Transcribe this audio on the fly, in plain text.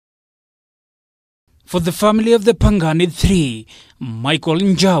For the family of the Pangani three, Michael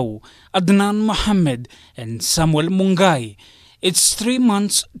Njau, Adnan Mohammed and Samuel Mungai, it's 3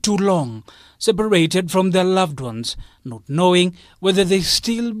 months too long, separated from their loved ones, not knowing whether they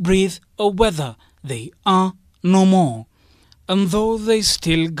still breathe or whether they are no more. And though they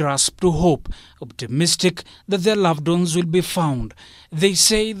still grasp to hope, optimistic that their loved ones will be found, they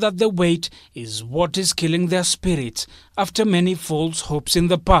say that the wait is what is killing their spirits after many false hopes in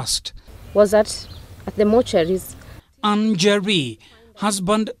the past. Was at the mortuaries. Anjari,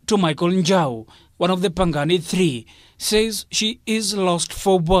 husband to Michael Njau, one of the Pangani three, says she is lost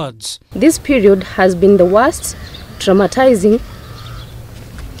for words. This period has been the worst, traumatizing,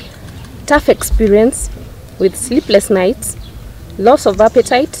 tough experience with sleepless nights, loss of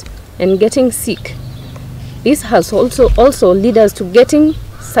appetite and getting sick. This has also led us to getting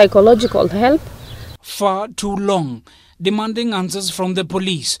psychological help. Far too long, demanding answers from the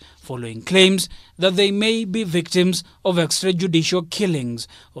police following claims that they may be victims of extrajudicial killings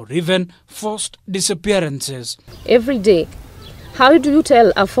or even forced disappearances. Every day, how do you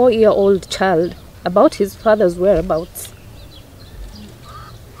tell a 4-year-old child about his father's whereabouts?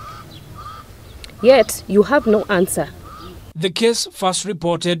 Yet, you have no answer. The case, first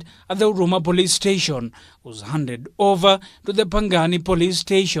reported at the Uruma police station, was handed over to the Pangani police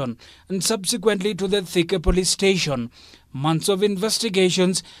station and subsequently to the Thika police station. Months of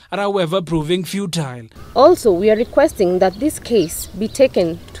investigations are however proving futile. Also, we are requesting that this case be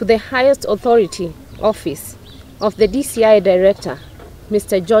taken to the highest authority office of the DCI Director,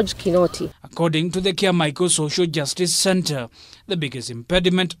 Mr. George Kinoti. According to the Kiamaiko Social Justice Center, the biggest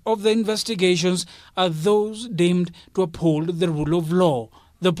impediment of the investigations are those deemed to uphold the rule of law,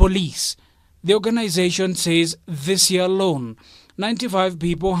 the police. The organization says this year alone, 95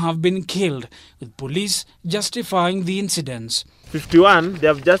 people have been killed, with police justifying the incidents. 51 they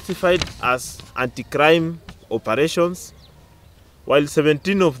have justified as anti-crime operations, while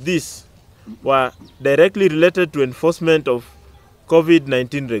 17 of these were directly related to enforcement of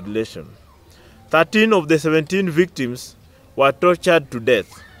COVID-19 regulation. 13 of the 17 victims were tortured to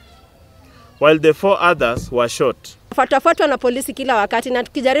death, while the 4 others were shot. Fuatwa na polisi kila wakati na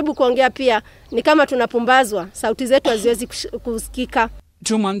tukijaribu kuongea pia ni kama tunapumbazwa, sauti zetu haziwezi kusikika.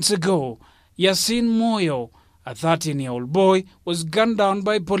 2 months ago, Yasin Moyo, a 13-year-old boy, was gunned down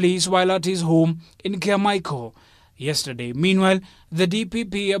by police while at his home in Kiamaiko. Yesterday, meanwhile, the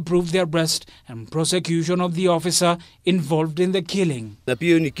DPP approved the arrest and prosecution of the officer involved in the killing. Na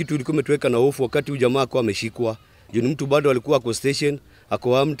pia ni kitu ilikuwa imetuweka na hofu wakati jamaa kwa ameshikwa. Juu mtu bado alikuwa kwa station,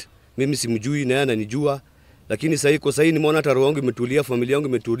 ako armed, mimi simjui na yeye ananijua. Lakini sasa nimeona hata roho yangu imetulia, familia yangu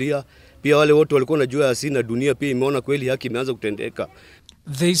imetulia. Pia wale wote walikuwa wanajua Yasin na dunia pia imeona kweli haki imeanza kutendeka.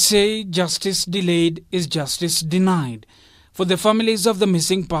 They say justice delayed is justice denied. For the families of the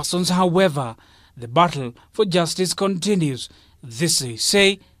missing persons, however, the battle for justice continues. This, they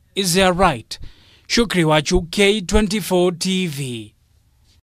say, is their right. Shukri Wachu, K24 TV.